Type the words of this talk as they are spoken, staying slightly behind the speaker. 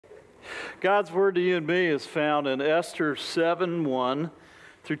God's word to you and me is found in Esther 7:1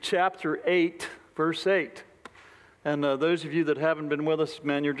 through chapter 8, verse 8. And those of you that haven't been with us,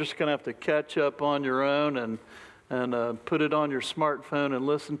 man, you're just going to have to catch up on your own and put it on your smartphone and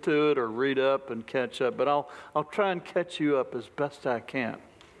listen to it or read up and catch up. But I'll try and catch you up as best I can.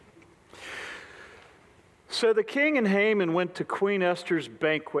 So the king and Haman went to Queen Esther's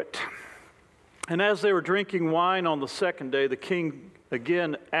banquet. And as they were drinking wine on the second day, the king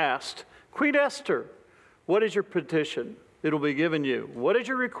again asked, "Queen Esther, what is your petition? It will be given you. What is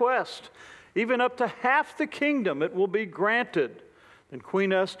your request? Even up to half the kingdom it will be granted." Then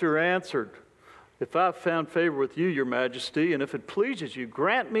Queen Esther answered, "If I've found favor with you, your majesty, and if it pleases you,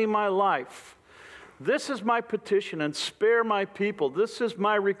 grant me my life. This is my petition, and spare my people. This is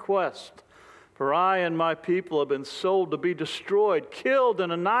my request. For I and my people have been sold to be destroyed, killed,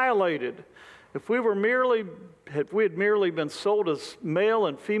 and annihilated. If we had merely been sold as male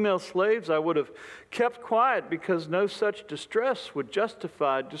and female slaves, I would have kept quiet, because no such distress would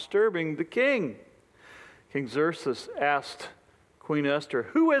justify disturbing the king." King Xerxes asked Queen Esther,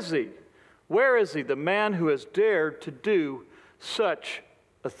 "Who is he? Where is he, the man who has dared to do such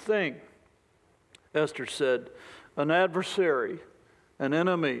a thing?" Esther said, "An adversary, an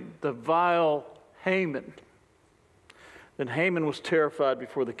enemy, the vile Haman." Then Haman was terrified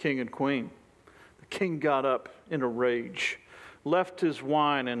before the king and queen. The king got up in a rage, left his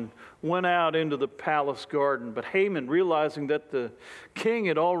wine, and went out into the palace garden. But Haman, realizing that the king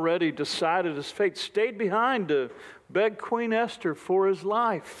had already decided his fate, stayed behind to beg Queen Esther for his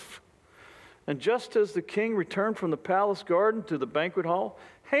life. And just as the king returned from the palace garden to the banquet hall,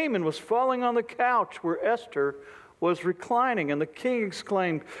 Haman was falling on the couch where Esther was reclining. And the king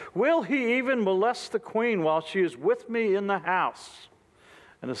exclaimed, "Will he even molest the queen while she is with me in the house?"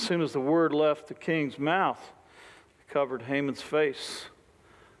 And as soon as the word left the king's mouth, it covered Haman's face.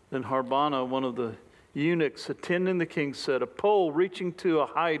 Then Harbona, one of the eunuchs attending the king, said, "A pole reaching to a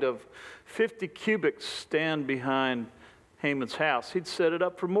height of 50 cubits stand behind Haman's house." He'd set it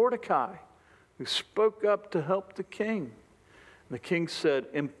up for Mordecai, who spoke up to help the king. And the king said,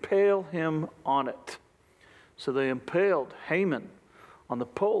 "Impale him on it." So they impaled Haman on the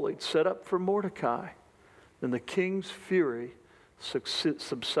pole he'd set up for Mordecai. Then the king's fury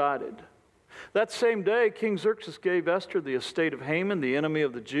subsided. That same day, King Xerxes gave Esther the estate of Haman, the enemy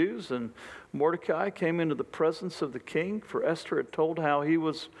of the Jews, and Mordecai came into the presence of the king, for Esther had told how he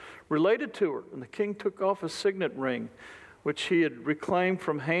was related to her. And the king took off his signet ring, which he had reclaimed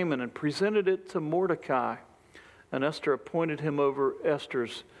from Haman, and presented it to Mordecai. And Esther appointed him over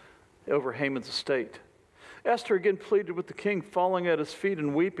Haman's estate. Esther again pleaded with the king, falling at his feet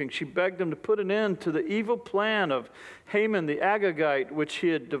and weeping. She begged him to put an end to the evil plan of Haman the Agagite, which he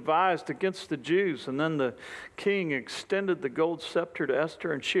had devised against the Jews. And then the king extended the gold scepter to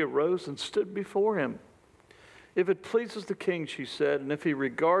Esther, and she arose and stood before him. "If it pleases the king," she said, "and if he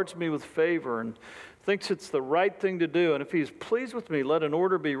regards me with favor and thinks it's the right thing to do, and if he is pleased with me, let an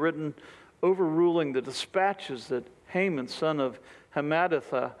order be written overruling the dispatches that Haman, son of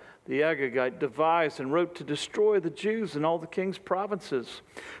Hammedatha, the Agagite, devised and wrote to destroy the Jews in all the king's provinces.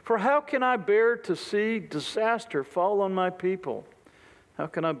 For how can I bear to see disaster fall on my people? How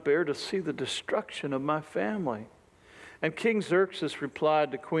can I bear to see the destruction of my family?" And King Xerxes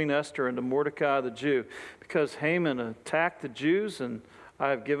replied to Queen Esther and to Mordecai the Jew, "Because Haman attacked the Jews, and I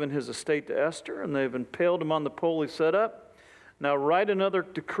have given his estate to Esther, and they have impaled him on the pole he set up. Now write another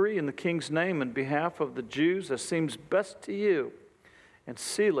decree in the king's name in behalf of the Jews as seems best to you, and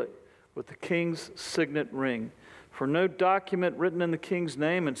seal it with the king's signet ring. For no document written in the king's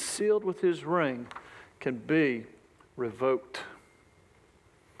name and sealed with his ring can be revoked."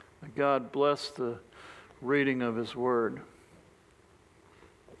 May God bless the reading of his word.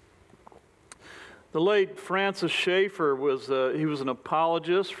 The late Francis Schaeffer was an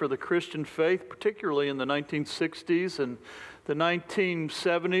apologist for the Christian faith, particularly in the 1960s and the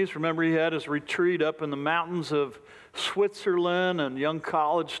 1970s. Remember, he had his retreat up in the mountains of Switzerland, and young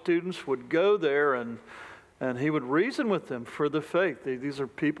college students would go there, and he would reason with them for the faith. These are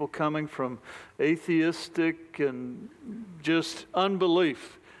people coming from atheistic and just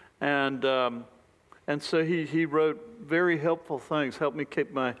unbelief. And so he wrote very helpful things, helped me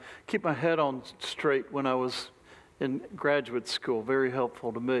keep my head on straight when I was in graduate school. Very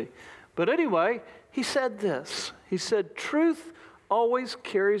helpful to me. But anyway, he said this. He said, "Truth always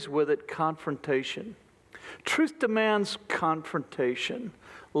carries with it confrontation. Truth demands confrontation,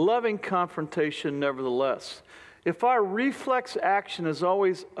 loving confrontation nevertheless. If our reflex action is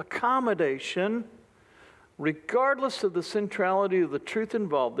always accommodation, regardless of the centrality of the truth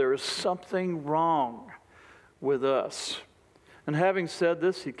involved, there is something wrong with us." And having said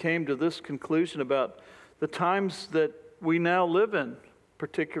this, he came to this conclusion about the times that we now live in,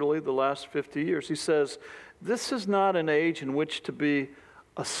 particularly the last 50 years. He says, this is not an age in which to be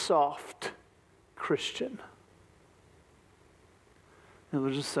a soft Christian. And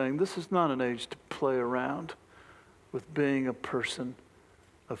they're just saying, this is not an age to play around with being a person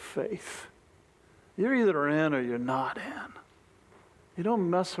of faith. You're either in or you're not in. You don't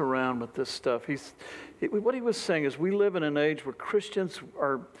mess around with this stuff. What he was saying is we live in an age where Christians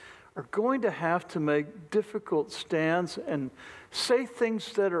are going to have to make difficult stands and say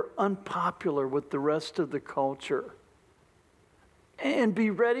things that are unpopular with the rest of the culture. And be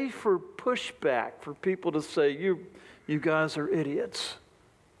ready for pushback, for people to say, you guys are idiots.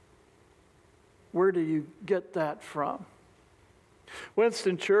 Where do you get that from?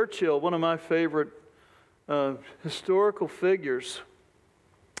 Winston Churchill, one of my favorite historical figures,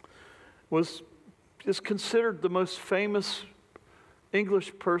 is considered the most famous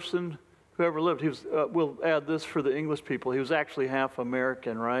English person who ever lived. He was, we'll add this for the English people, he was actually half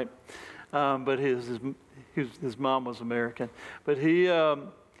American, right? But his mom was American. But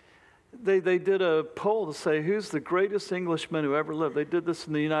they did a poll to say, who's the greatest Englishman who ever lived? They did this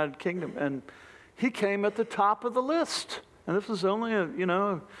in the United Kingdom, and he came at the top of the list. And this was only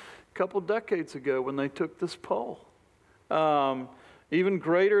a couple decades ago when they took this poll. Even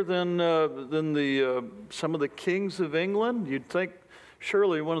greater than some of the kings of England. You'd think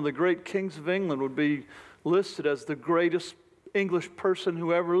surely one of the great kings of England would be listed as the greatest English person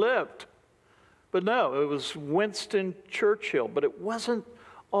who ever lived. But no, it was Winston Churchill. But it wasn't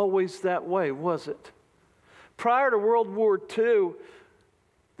always that way, was it? Prior to World War II,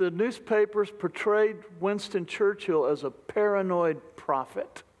 the newspapers portrayed Winston Churchill as a paranoid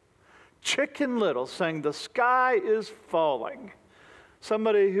prophet. Chicken Little, saying the sky is falling.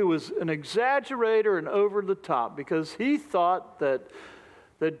 Somebody who was an exaggerator and over the top because he thought that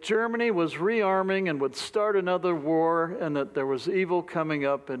Germany was rearming and would start another war and that there was evil coming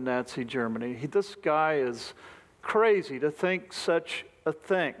up in Nazi Germany. This guy is crazy to think such a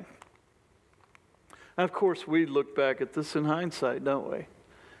thing. And of course, we look back at this in hindsight, don't we?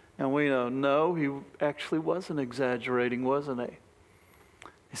 And we know, no, he actually wasn't exaggerating, wasn't he?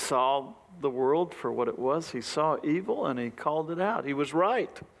 He saw the world for what it was. He saw evil and he called it out. He was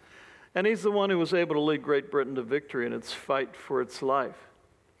right. And he's the one who was able to lead Great Britain to victory in its fight for its life.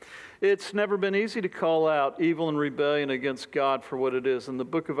 It's never been easy to call out evil and rebellion against God for what it is. In the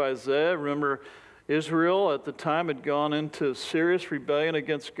book of Isaiah, remember, Israel at the time had gone into serious rebellion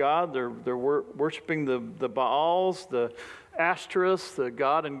against God. They're worshiping the Baals, the Ashtoreths, the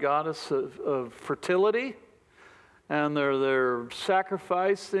god and goddess of fertility. And they're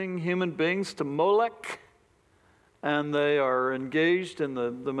sacrificing human beings to Molech. And they are engaged in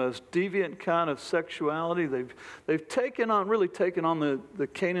the most deviant kind of sexuality. They've really taken on the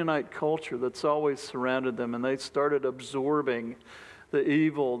Canaanite culture that's always surrounded them. And they started absorbing the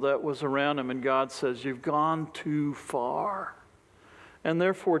evil that was around them. And God says, you've gone too far. And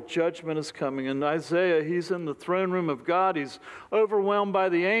therefore judgment is coming. And Isaiah, he's in the throne room of God. He's overwhelmed by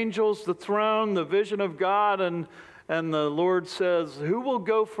the angels, the throne, the vision of God. And the Lord says, who will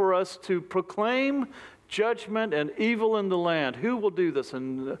go for us to proclaim judgment and evil in the land? Who will do this?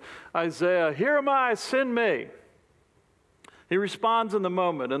 And Isaiah, here am I, send me. He responds in the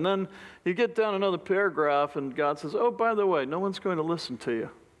moment. And then you get down another paragraph and God says, oh, by the way, no one's going to listen to you.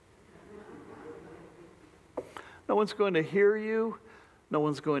 No one's going to hear you. No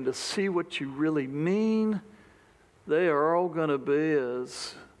one's going to see what you really mean. They are all going to be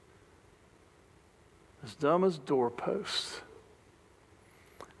as dumb as doorposts.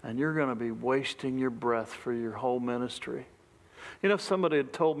 And you're going to be wasting your breath for your whole ministry. You know, if somebody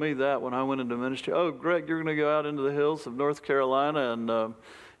had told me that when I went into ministry, oh, Greg, you're going to go out into the hills of North Carolina and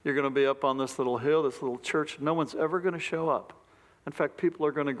you're going to be up on this little hill, this little church. No one's ever going to show up. In fact, people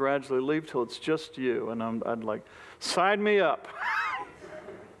are going to gradually leave till it's just you. And I'd like, sign me up.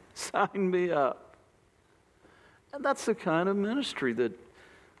 Sign me up. And that's the kind of ministry that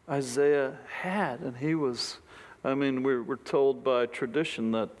Isaiah had. And he was, we're told by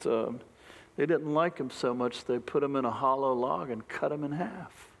tradition that they didn't like him so much they put him in a hollow log and cut him in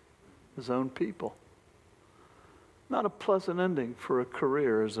half. His own people. Not a pleasant ending for a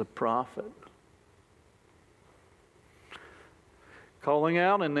career as a prophet. Calling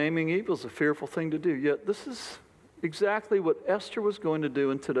out and naming evil is a fearful thing to do. Yet this is exactly what Esther was going to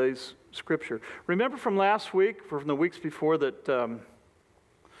do in today's scripture. Remember from last week, from the weeks before, that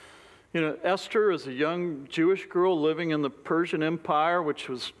Esther is a young Jewish girl living in the Persian Empire, which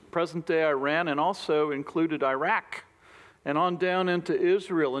was present-day Iran, and also included Iraq and on down into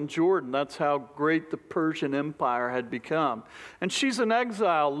Israel and Jordan. That's how great the Persian Empire had become. And she's an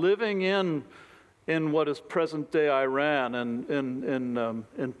exile living in what is present-day Iran and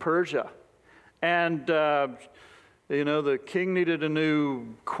in Persia. And, the king needed a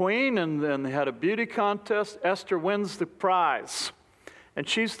new queen, and they had a beauty contest. Esther wins the prize. And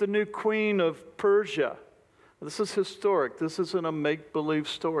she's the new queen of Persia. This is historic. This isn't a make-believe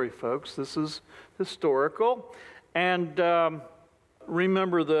story, folks. This is historical. And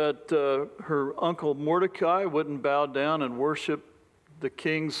remember that her uncle Mordecai wouldn't bow down and worship the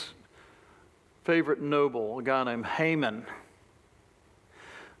king's favorite noble, a guy named Haman.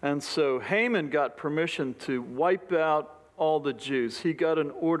 And so Haman got permission to wipe out all the Jews. He got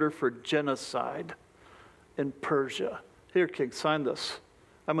an order for genocide in Persia. Here, king, sign this.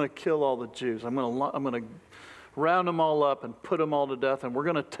 I'm going to kill all the Jews. I'm going to round them all up and put them all to death, and we're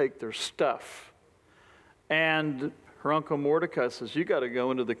going to take their stuff. And her uncle Mordecai says, you got to go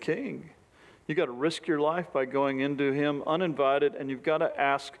into the king. You got to risk your life by going into him uninvited, and you've got to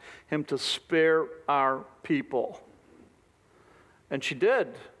ask him to spare our people. And she did.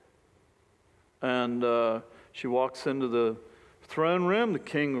 And she walks into the throne room. The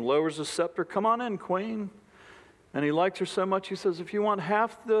king lowers his scepter. Come on in, queen. And he likes her so much, he says, if you want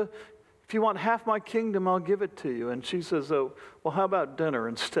half my kingdom, I'll give it to you. And she says, oh, well, how about dinner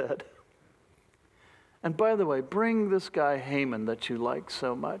instead? And by the way, bring this guy Haman that you like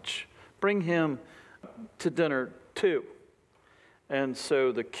so much. Bring him to dinner too. And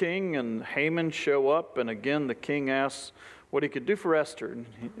so the king and Haman show up, and again the king asks what he could do for Esther.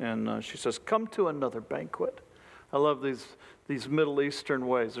 And she says, come to another banquet. I love these Middle Eastern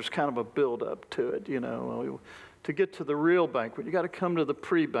ways. There's kind of a build-up to it, To get to the real banquet, you got to come to the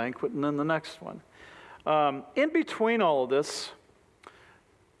pre-banquet and then the next one. In between all of this,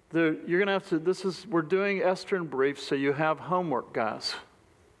 you're going to have to, we're doing Esther in brief, so you have homework, guys.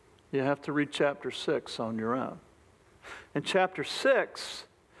 You have to read chapter 6 on your own. In chapter 6,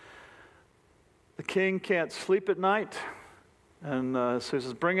 the king can't sleep at night. And so he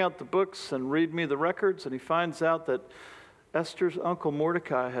says, bring out the books and read me the records. And he finds out that Esther's uncle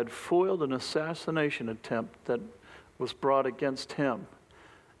Mordecai had foiled an assassination attempt that was brought against him.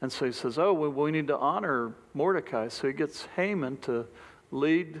 And so he says, oh, well, we need to honor Mordecai. So he gets Haman to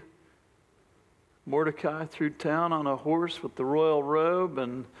lead Mordecai through town on a horse with the royal robe,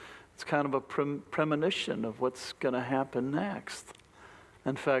 and it's kind of a premonition of what's going to happen next.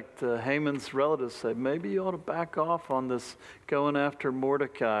 In fact, Haman's relatives say, maybe you ought to back off on this going after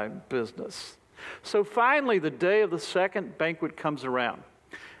Mordecai business. So finally, the day of the second banquet comes around,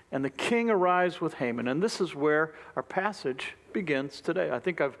 and the king arrives with Haman, and this is where our passage begins today. I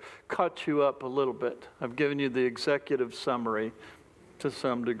think I've caught you up a little bit. I've given you the executive summary to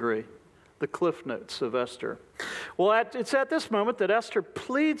some degree, the cliff notes of Esther. Well, it's at this moment that Esther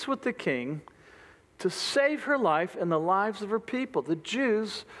pleads with the king to save her life and the lives of her people, the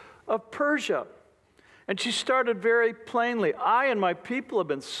Jews of Persia. And she started very plainly, I and my people have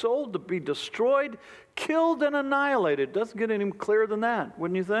been sold to be destroyed, killed, and annihilated. Doesn't get any clearer than that,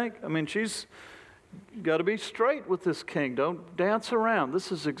 wouldn't you think? I mean, she's got to be straight with this king. Don't dance around.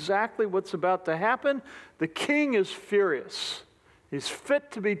 This is exactly what's about to happen. The king is furious. He's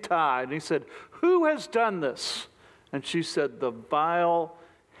fit to be tied. And he said, who has done this? And she said, the vile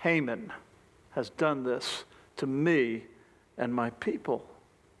Haman has done this to me and my people.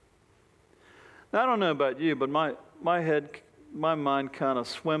 Now, I don't know about you, but my mind kind of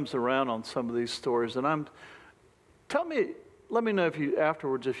swims around on some of these stories. And let me know if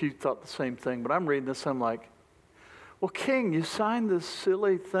you thought the same thing. But I'm reading this, I'm like, well, king, you signed this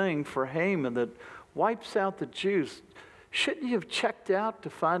silly thing for Haman that wipes out the Jews. Shouldn't you have checked out to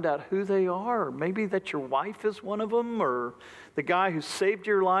find out who they are? Or maybe that your wife is one of them, or the guy who saved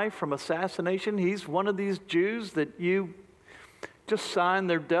your life from assassination, he's one of these Jews that you just signed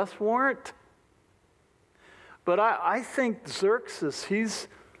their death warrant? But I think Xerxes, he's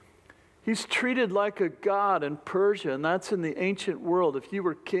treated like a god in Persia, and that's in the ancient world. If you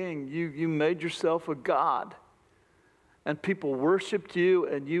were king, you made yourself a god. And people worshiped you,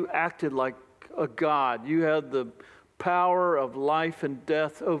 and you acted like a god. You had the power of life and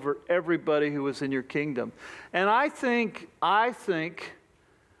death over everybody who was in your kingdom. And I think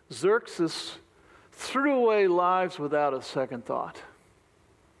Xerxes threw away lives without a second thought.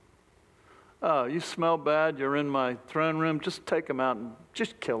 Oh, you smell bad, you're in my throne room, just take them out and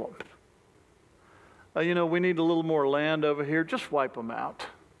just kill them. We need a little more land over here, just wipe them out.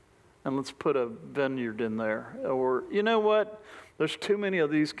 And let's put a vineyard in there. Or, you know what? There's too many of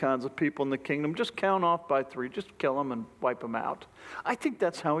these kinds of people in the kingdom. Just count off by 3. Just kill them and wipe them out. I think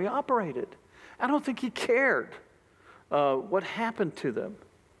that's how he operated. I don't think he cared what happened to them.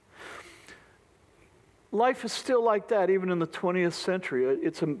 Life is still like that, even in the 20th century.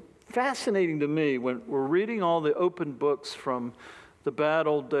 It's fascinating to me when we're reading all the open books from the bad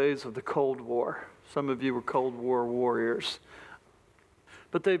old days of the Cold War. Some of you were Cold War warriors.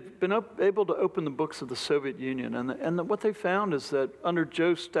 But they've been able to open the books of the Soviet Union. And what they found is that under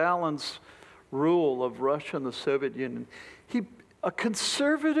Joe Stalin's rule of Russia and the Soviet Union, a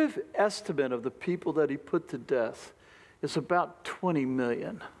conservative estimate of the people that he put to death is about 20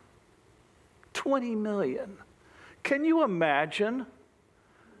 million. 20 million. Can you imagine,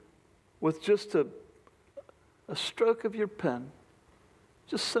 with just a stroke of your pen,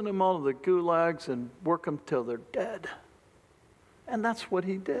 just send them all to the gulags and work them till they're dead? And that's what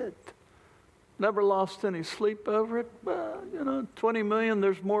he did. Never lost any sleep over it. 20 million,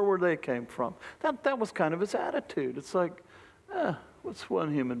 there's more where they came from. That was kind of his attitude. It's like, what's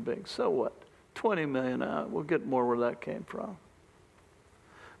one human being? So what? 20 million out, we'll get more where that came from.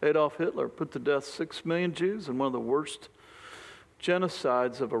 Adolf Hitler put to death 6 million Jews in one of the worst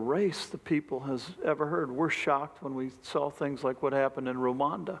genocides of a race the people has ever heard. We're shocked when we saw things like what happened in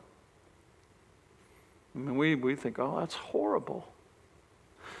Rwanda. I mean, we think, oh, that's horrible.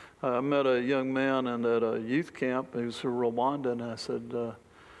 I met a young man at a youth camp. He was from Rwanda, and I said,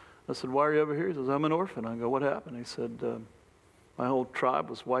 why are you over here? He says, I'm an orphan. I go, what happened? He said, my whole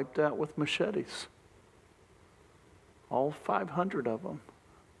tribe was wiped out with machetes. All 500 of them.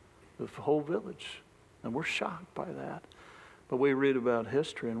 The whole village. And we're shocked by that. But we read about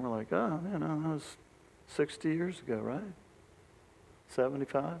history, and we're like, oh, that was 60 years ago, right?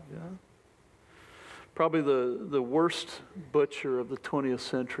 75, yeah. Probably the worst butcher of the 20th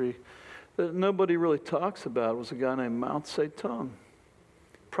century that nobody really talks about was a guy named Mao Zedong.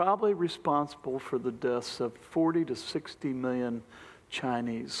 Probably responsible for the deaths of 40 to 60 million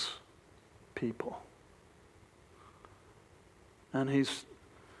Chinese people. And he's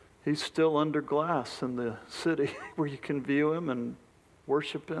still under glass in the city where you can view him and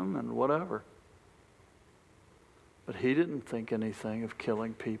worship him and whatever. But he didn't think anything of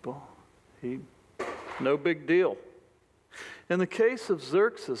killing people. No big deal. In the case of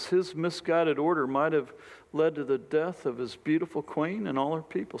Xerxes, his misguided order might have led to the death of his beautiful queen and all her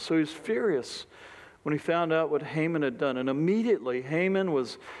people. So he was furious when he found out what Haman had done. And immediately, Haman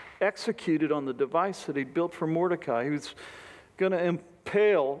was executed on the device that he'd built for Mordecai. He was going to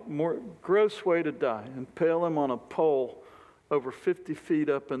impale, gross way to die, impale him on a pole over 50 feet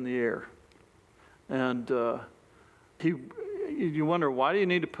up in the air. And you wonder, why do you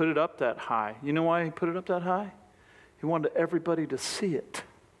need to put it up that high? You know why he put it up that high? He wanted everybody to see it.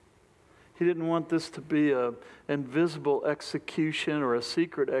 He didn't want this to be an invisible execution or a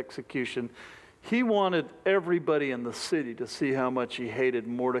secret execution. He wanted everybody in the city to see how much he hated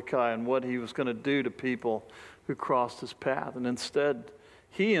Mordecai and what he was going to do to people who crossed his path. And instead,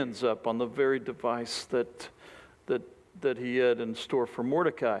 he ends up on the very device that he had in store for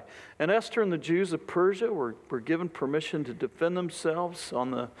Mordecai. And Esther and the Jews of Persia were given permission to defend themselves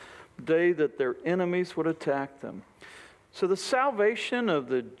on the day that their enemies would attack them. So the salvation of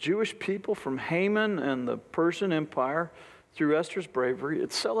the Jewish people from Haman and the Persian Empire through Esther's bravery,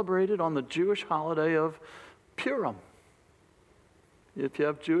 it's celebrated on the Jewish holiday of Purim. If you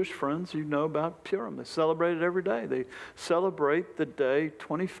have Jewish friends, you know about Purim. They celebrate it every day. They celebrate the day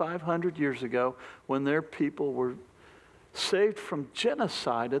 2,500 years ago when their people were saved from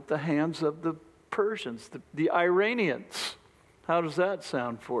genocide at the hands of the Persians, the Iranians. How does that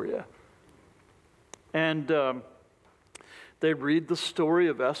sound for you? And they read the story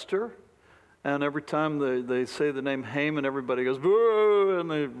of Esther, and every time they say the name Haman, everybody goes, boo, and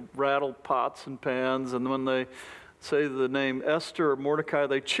they rattle pots and pans, and when they say the name Esther or Mordecai,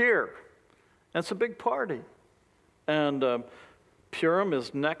 they cheer. And it's a big party. And Purim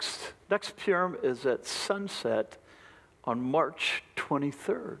is next Purim is at sunset on March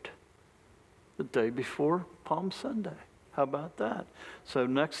 23rd, the day before Palm Sunday. How about that? So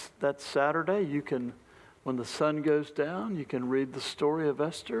that Saturday, you can, when the sun goes down, you can read the story of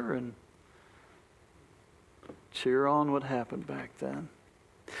Esther and cheer on what happened back then.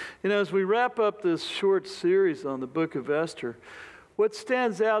 You know, as we wrap up this short series on the book of Esther, what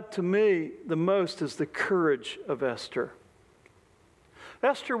stands out to me the most is the courage of Esther.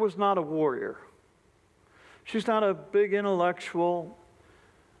 Esther was not a warrior. She's not a big intellectual.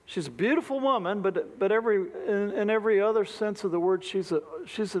 She's a beautiful woman, but in every other sense of the word, she's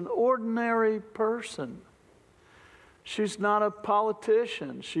an ordinary person. She's not a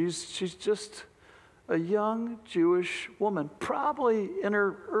politician. She's just a young Jewish woman, probably in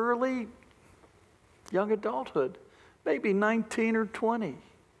her early young adulthood, maybe 19 or 20.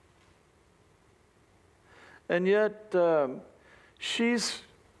 And yet, she's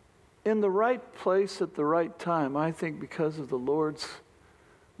in the right place at the right time, I think, because of the Lord's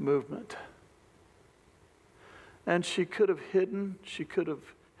movement. And she could have hidden, she could have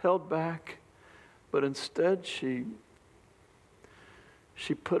held back, but instead she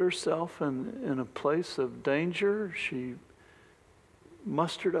put herself in a place of danger. She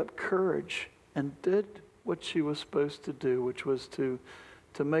mustered up courage and did what she was supposed to do, which was to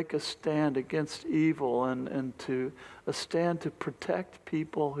make a stand against evil and to a stand to protect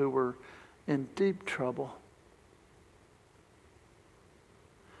people who were in deep trouble.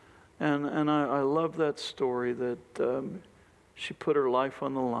 And I love that story that she put her life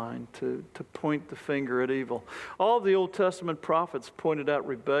on the line to point the finger at evil. All the Old Testament prophets pointed out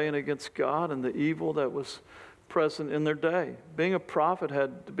rebellion against God and the evil that was present in their day. Being a prophet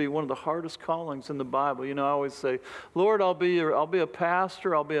had to be one of the hardest callings in the Bible. You know, I always say, Lord, I'll be a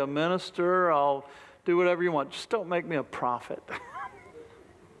pastor, I'll be a minister, I'll do whatever you want. Just don't make me a prophet.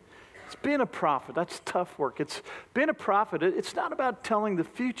 It's being a prophet. That's tough work. Being a prophet, it's not about telling the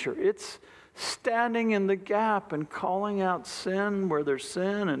future. It's standing in the gap and calling out sin where there's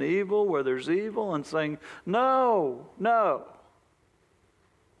sin and evil where there's evil and saying, no, no.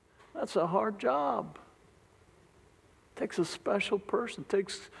 That's a hard job. Takes a special person,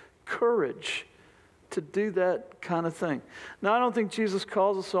 takes courage to do that kind of thing. Now, I don't think Jesus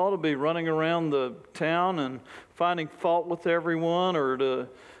calls us all to be running around the town and finding fault with everyone, or to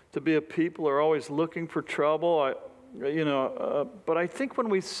be a people who are always looking for trouble. But I think when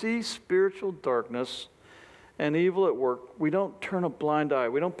we see spiritual darkness and evil at work, we don't turn a blind eye.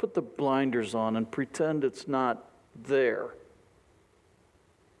 We don't put the blinders on and pretend it's not there.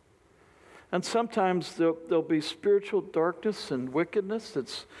 And sometimes there'll be spiritual darkness and wickedness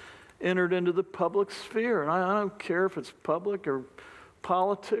that's entered into the public sphere. And I don't care if it's public or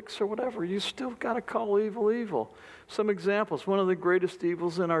politics or whatever. You still got to call evil evil. Some examples. One of the greatest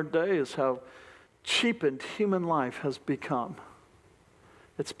evils in our day is how cheapened human life has become.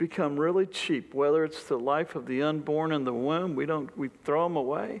 It's become really cheap. Whether it's the life of the unborn in the womb, we throw them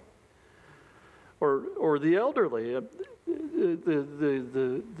away. Or the elderly.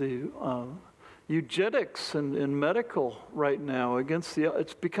 The eugenics in medical right now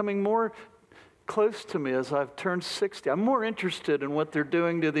it's becoming more close to me as I've turned 60. I'm more interested in what they're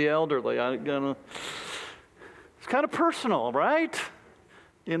doing to the elderly. It's kind of personal, right?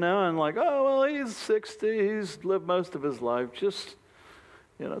 You know, and like, oh, well, he's 60. He's lived most of his life. Just,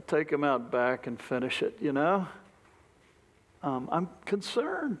 take him out back and finish it, I'm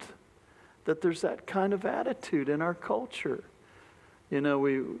concerned that there's that kind of attitude in our culture.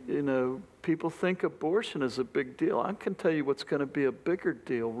 People think abortion is a big deal. I can tell you what's going to be a bigger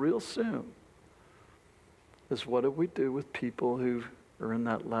deal real soon is what do we do with people who are in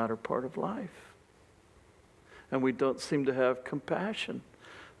that latter part of life? And we don't seem to have compassion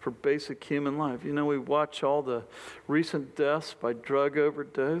for basic human life. We watch all the recent deaths by drug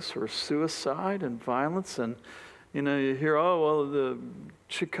overdose or suicide and violence, and you hear, the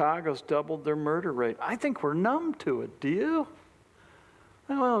Chicago's doubled their murder rate. I think we're numb to it. Do you?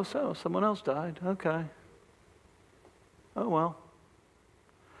 Oh, well, so someone else died. Okay. Oh, well.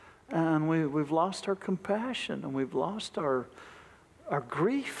 And we've lost our compassion, and we've lost our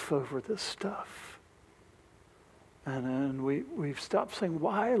grief over this stuff. And we've stopped saying,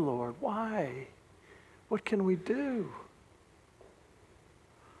 why, Lord? Why? What can we do?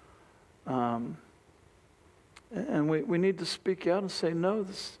 And we need to speak out and say, no,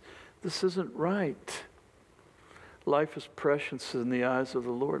 this isn't right. Life is precious in the eyes of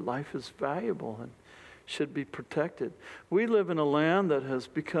the Lord. Life is valuable and should be protected. We live in a land that has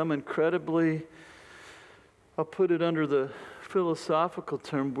become incredibly, I'll put it under the philosophical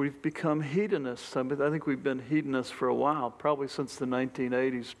term, we've become hedonists. I think we've been hedonists for a while, probably since the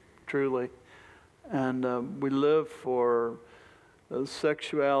 1980s, truly. And we live for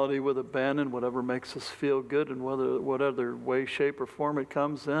sexuality with abandon, whatever makes us feel good, and whatever way, shape, or form it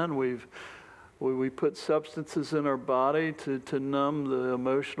comes in. We put substances in our body to numb the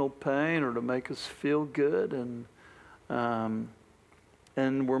emotional pain or to make us feel good, and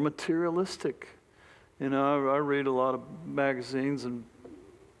we're materialistic. I read a lot of magazines and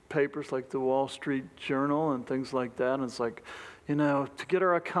papers like the Wall Street Journal and things like that, and it's like, to get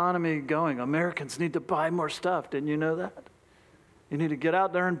our economy going, Americans need to buy more stuff. Didn't you know that? You need to get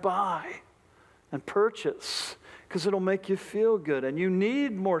out there and buy and purchase because it'll make you feel good, and you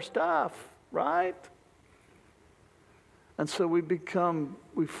need more stuff, right? And so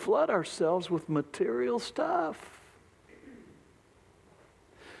we flood ourselves with material stuff.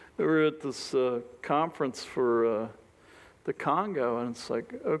 We were at this conference for the Congo, and it's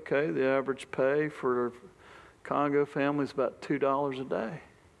like, okay, the average pay for Congo family's about $2 a day.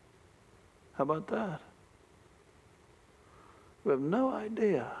 How about that? We have no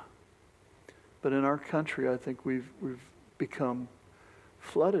idea. But in our country, I think we've become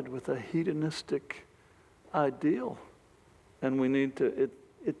flooded with a hedonistic ideal. And we need to,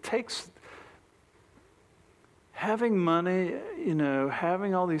 it takes, having money,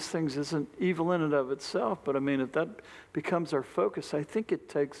 having all these things isn't evil in and of itself. But I mean, if that becomes our focus, I think it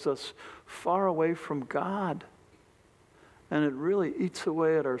takes us far away from God. And it really eats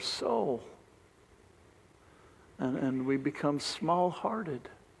away at our soul. And we become small-hearted.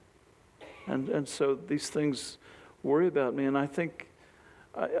 And so these things worry about me. And I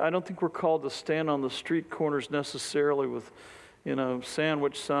don't think we're called to stand on the street corners necessarily with,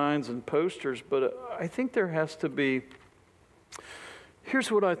 sandwich signs and posters. But I think there has to be,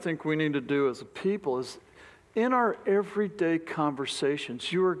 here's what I think we need to do as a people is in our everyday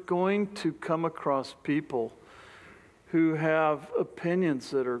conversations, you are going to come across people who have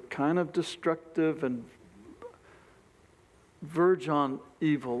opinions that are kind of destructive and verge on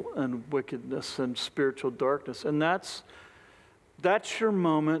evil and wickedness and spiritual darkness. And that's your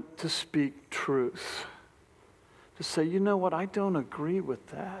moment to speak truth. To say, you know what, I don't agree with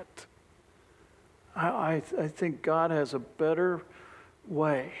that. I think God has a better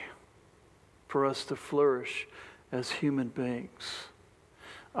way for us to flourish as human beings.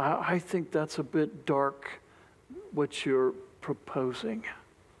 I think that's a bit dark, what you're proposing.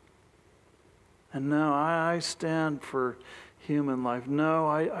 And no, I stand for human life. No,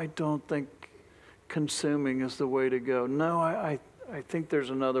 I don't think consuming is the way to go. No, I think there's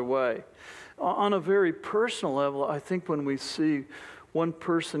another way. On a very personal level, I think when we see one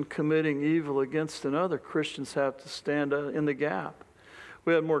person committing evil against another, Christians have to stand in the gap.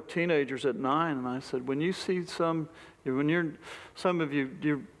 We had more teenagers at 9, and I said, when you see some of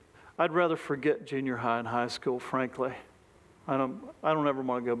you, I'd rather forget junior high and high school, frankly. I don't ever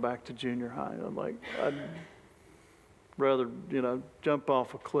want to go back to junior high. I'd rather, jump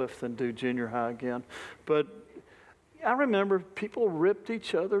off a cliff than do junior high again. But I remember people ripped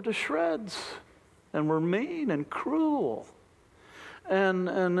each other to shreds and were mean and cruel. And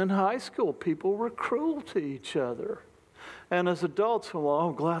in high school, people were cruel to each other. And as adults, well,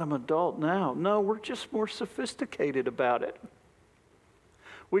 I'm glad I'm an adult now. No, we're just more sophisticated about it.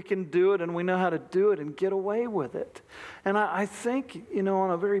 We can do it and we know how to do it and get away with it. And I think, on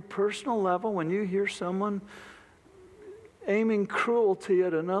a very personal level, when you hear someone aiming cruelty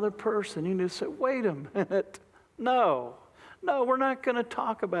at another person, you need to say, wait a minute. No, we're not going to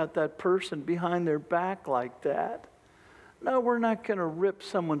talk about that person behind their back like that. No, we're not going to rip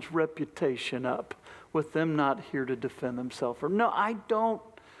someone's reputation up with them not here to defend themselves. Or no, I don't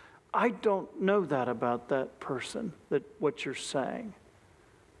know that about that person, that what you're saying.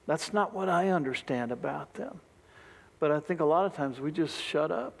 That's not what I understand about them. But I think a lot of times we just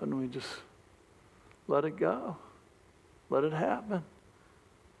shut up and we just let it go. Let it happen.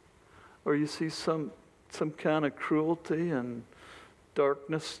 Or you see some kind of cruelty and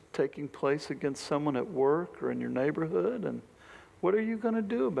darkness taking place against someone at work or in your neighborhood, and what are you going to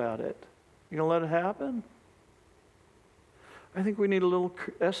do about it? You going to let it happen? I think we need a little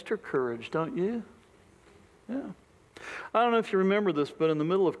Esther courage, don't you? Yeah. I don't know if you remember this, but in the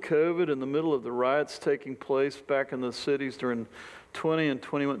middle of COVID, in the middle of the riots taking place back in the cities during 20 and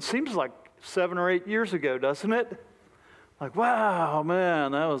 21, it seems like 7 or 8 years ago, doesn't it? Like, wow,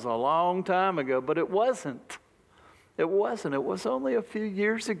 man, that was a long time ago, but it wasn't. It wasn't. It was only a few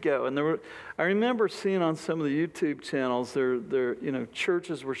years ago. And I remember seeing on some of the YouTube channels,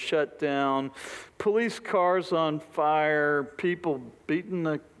 churches were shut down, police cars on fire, people beating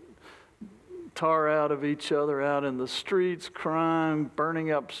the tar out of each other out in the streets, crime,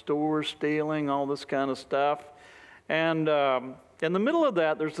 burning up stores, stealing, all this kind of stuff. And in the middle of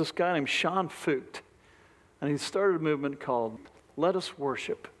that, there's this guy named Sean Foot. And he started a movement called Let Us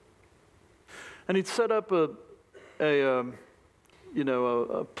Worship. And he'd set up a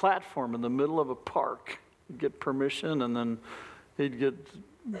platform in the middle of a park. He'd get permission, and then he'd get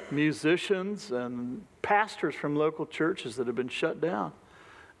musicians and pastors from local churches that had been shut down.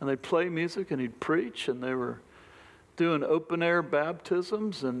 And they'd play music, and he'd preach, and they were doing open-air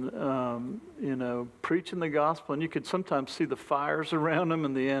baptisms and, preaching the gospel. And you could sometimes see the fires around him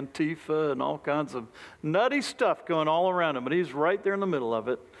and the Antifa and all kinds of nutty stuff going all around him. But he's right there in the middle of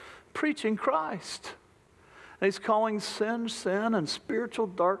it, preaching Christ. And he's calling sin, sin, and spiritual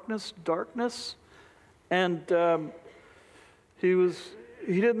darkness, darkness. And he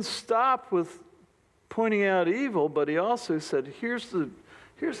didn't stop with pointing out evil, but he also said, here's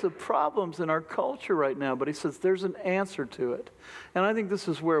here's the problems in our culture right now. But he says there's an answer to it. And I think this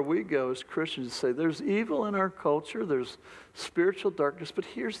is where we go as Christians to say there's evil in our culture, there's spiritual darkness, but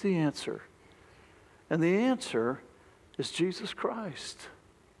here's the answer. And the answer is Jesus Christ.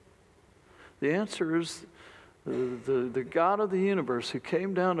 The answer is the God of the universe who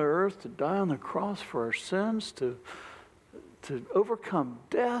came down to earth to die on the cross for our sins, to overcome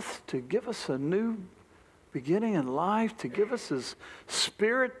death, to give us a new beginning in life, to give us his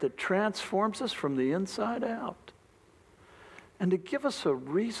spirit that transforms us from the inside out, and to give us a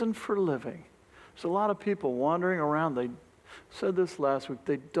reason for living. There's a lot of people wandering around. They said this last week.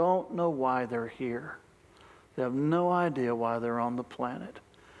 They don't know why they're here. They have no idea why they're on the planet.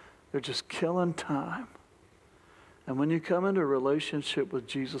 They're just killing time. And when you come into a relationship with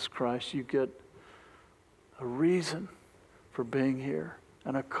Jesus Christ, you get a reason for being here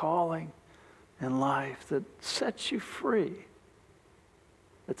and a calling in life that sets you free.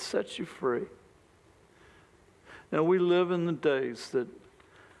 It sets you free. Now, we live in the days that,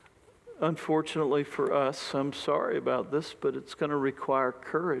 unfortunately for us, I'm sorry about this, but it's going to require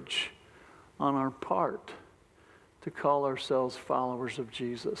courage on our part to call ourselves followers of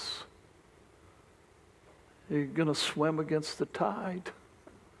Jesus. You're going to swim against the tide.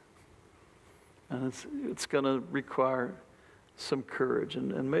 And it's going to require some courage.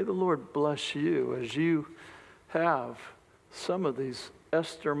 And may the Lord bless you as you have some of these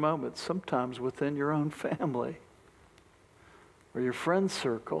Esther moments, sometimes within your own family or your friend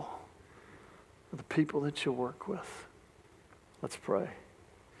circle or the people that you work with. Let's pray.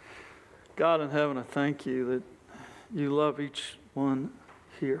 God in heaven, I thank you that you love each one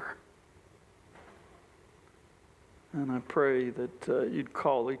here. And I pray that you'd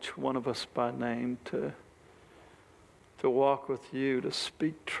call each one of us by name to walk with you, to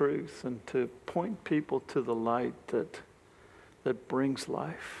speak truth, and to point people to the light that brings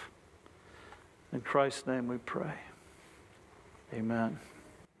life. In Christ's name we pray. Amen.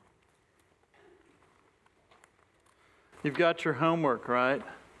 You've got your homework, right?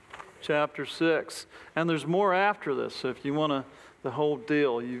 Chapter 6. And there's more after this, so if you want the whole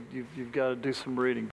deal, you've got to do some reading.